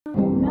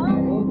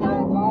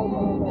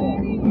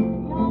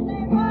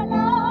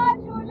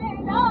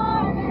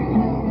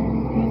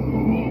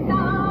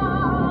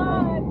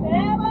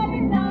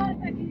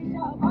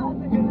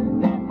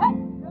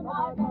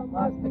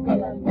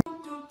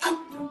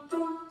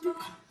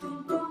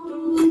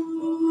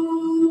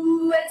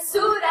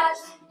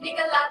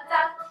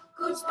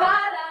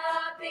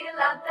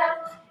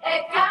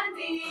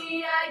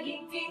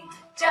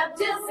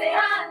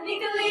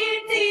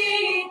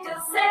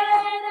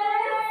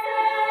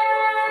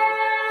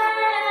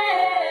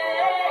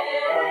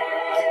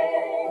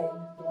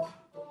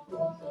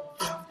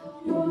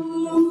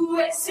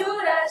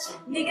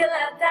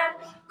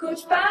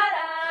कुछ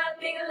पारा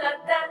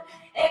पिघलता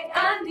एक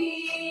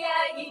आंधी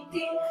आई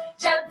थी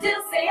जब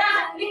दिल से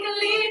आग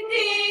निकली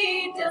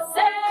थी दिल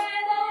से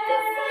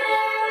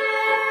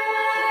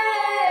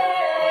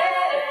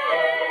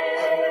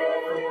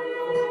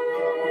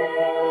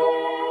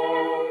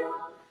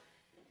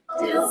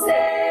दिल से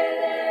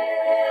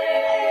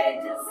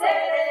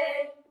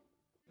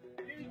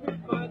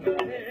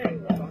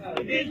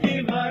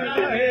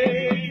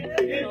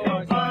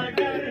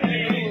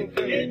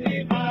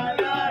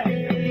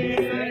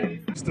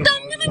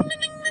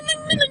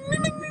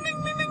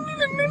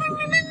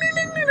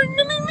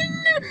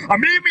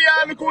Mimi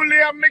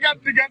alukuli ammi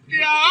gatti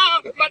gattiya,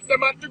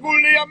 matte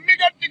kulli ammi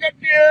gatti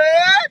gattiya.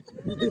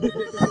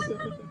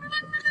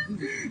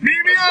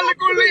 Mimi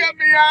alukuli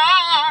ammiya,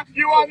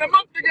 you are the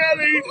matte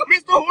girlie,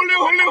 Mr. Huli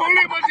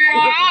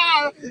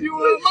Mattiya. You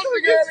are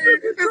matte girlie,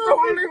 Mr.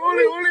 Huli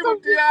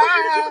Mattiya.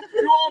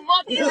 You are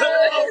matte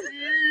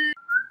girlie.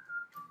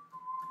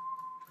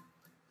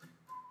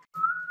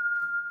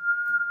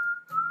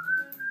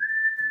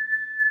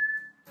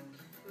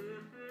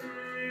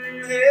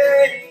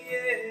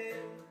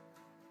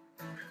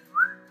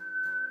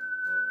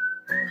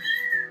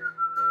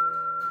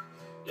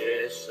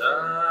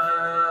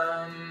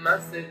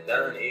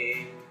 मस्तानी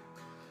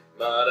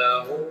बारा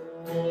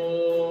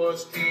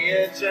होश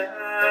किए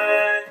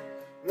जाए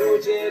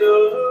मुझे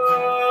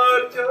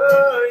रोक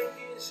कोई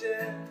किसे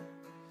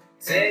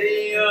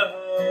तेरी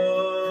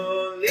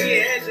ओर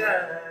लिए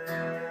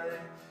जाए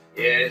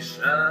ये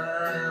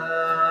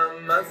शाम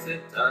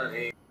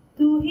मस्तानी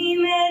तू ही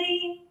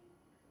मेरी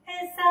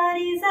है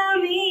सारी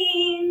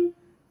जमीन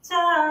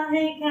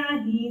चाहे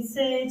कहीं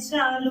से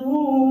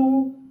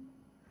चलूं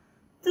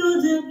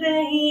तुझ पे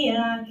ही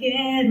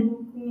आके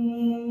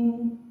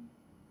रुकूं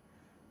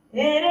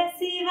तेरे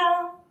सिवा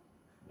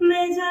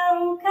मैं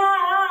जाऊं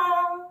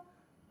कहाँ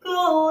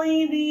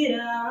कोई भी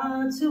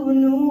राह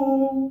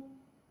चुनूं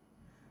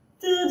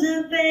तुझ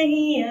पे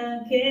ही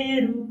आके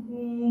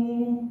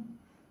रुकूं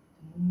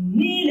तुम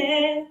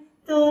मिले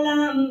तो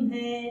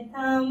लम्हे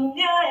थम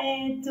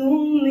गए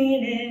तुम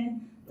मिले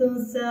तो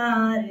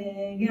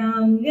सारे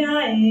गम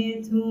गए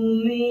तुम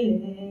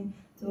मिले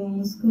तो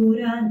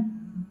मुस्कुराना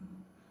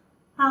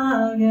आ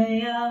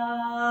गया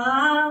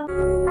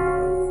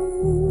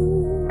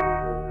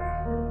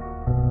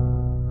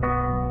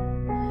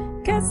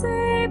कैसे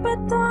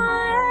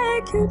बताए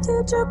क्यों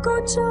तुझको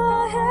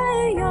चाहे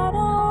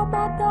यारा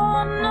बता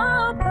ना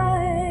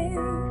पाए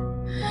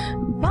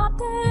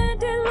बातें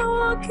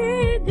दिलों की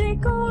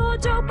देखो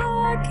जो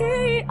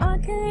बाकी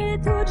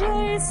आंखें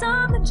तुझे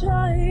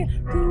समझाए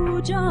तू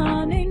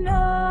जाने ना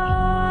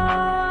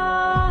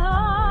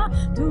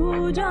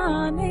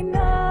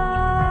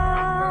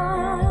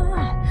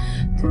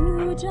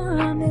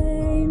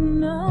जाने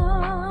ना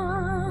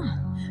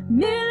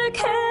मिल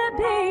के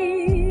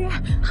भी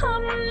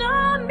हम ना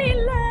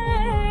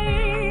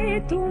मिले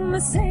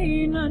तुमसे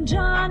न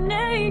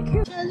जाने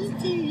क्यों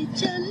चलती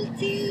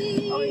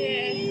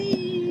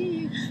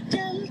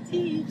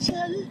चलती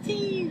चलती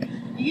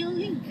यूं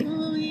ही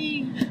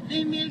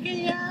कोई मिल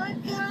गया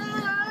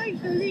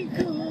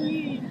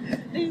कोई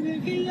मिल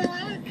गया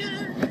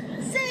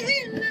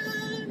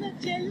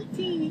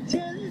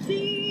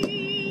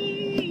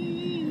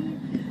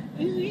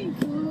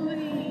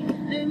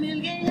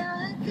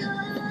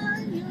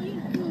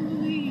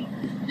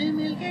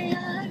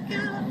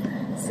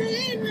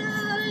सही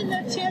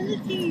ना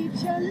चलती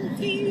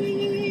चलती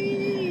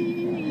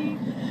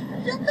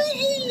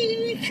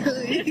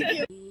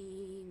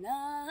ना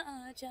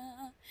आजा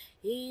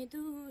ये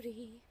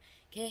दूरी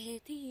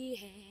कहती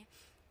है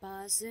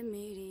पास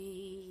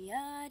मेरे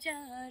आ जा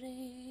रे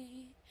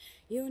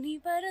यूं नहीं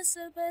बरस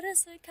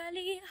बरस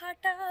खाली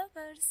हटा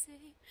बरसे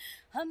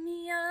हम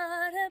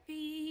यार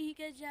भीग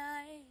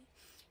जाए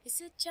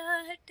इस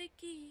चाहत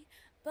की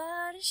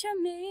बारिश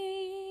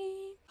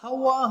में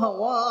हवा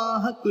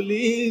हवा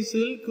कुली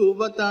सुल्क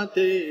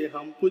बताते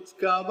हम कुछ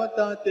का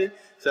बताते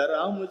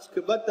सरा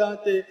मुझको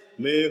बताते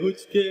मैं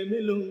हुचके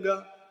मिलूंगा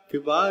कि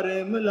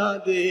बारे मिला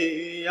दे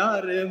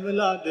यारे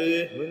मिला दे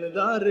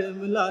मिलदारे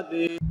मिला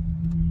दे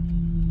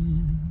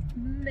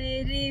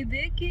मेरी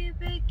बेकी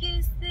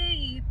बेकी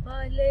से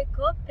पाले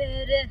को पे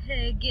रह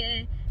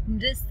गए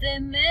जिससे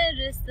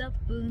मेरे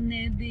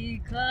सपने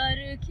बिखर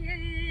के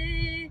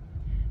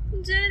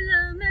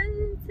जलमन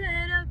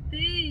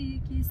तेरपी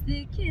किसी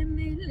के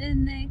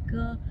मिलने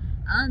को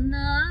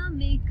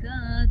अनामिका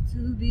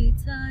तू भी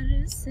तर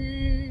से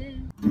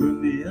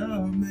दुनिया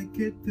में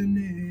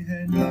कितनी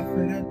है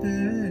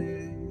नफरतें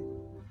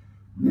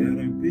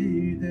मेरे भी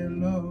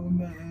दिलों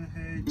में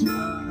है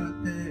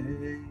चाहते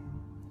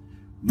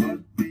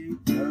मत भी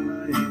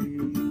जाए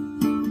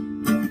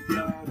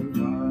प्यार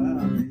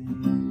भाई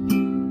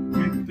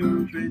तू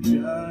पे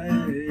जाए